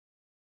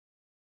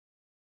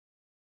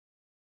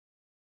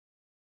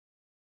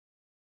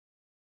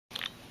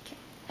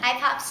Hi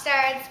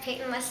Popstar, it's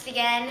Peyton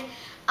again.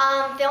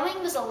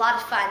 Filming was a lot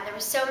of fun. There were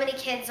so many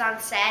kids on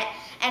set,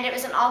 and it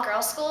was an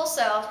all-girls school,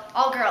 so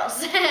all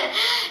girls.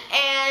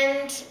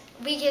 And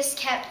we just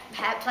kept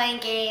playing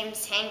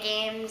games, hand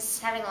games,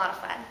 having a lot of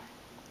fun.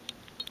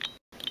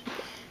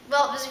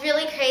 Well, it was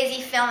really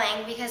crazy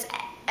filming because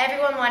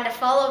everyone wanted to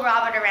follow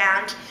Robert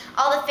around.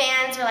 All the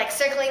fans were like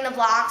circling the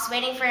blocks,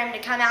 waiting for him to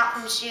come out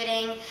from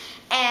shooting,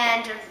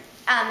 and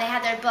they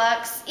had their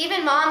books.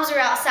 Even moms were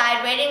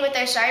outside waiting with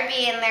their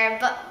Sharpie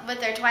and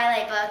with their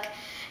Twilight book,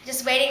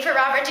 just waiting for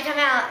Robert to come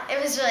out.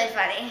 It was really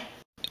funny.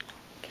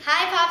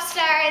 Hi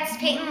Popstar, it's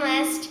Peyton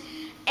List,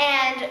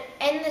 and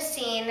in the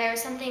scene there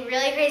was something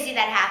really crazy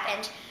that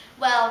happened.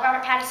 Well,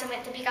 Robert Pattinson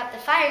went to pick up the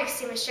fire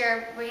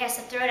extinguisher where he has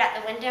to throw it out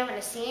the window in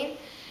a scene,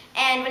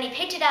 and when he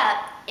picked it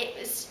up, it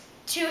was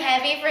too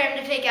heavy for him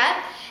to pick up,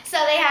 so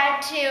they had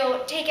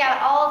to take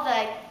out all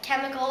the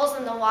chemicals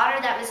and the water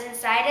that was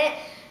inside it,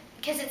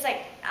 because it's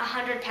like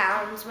 100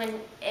 pounds with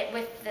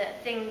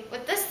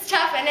this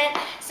stuff in it.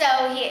 So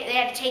they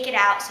had to take it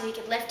out so he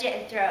could lift it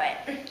and throw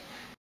it.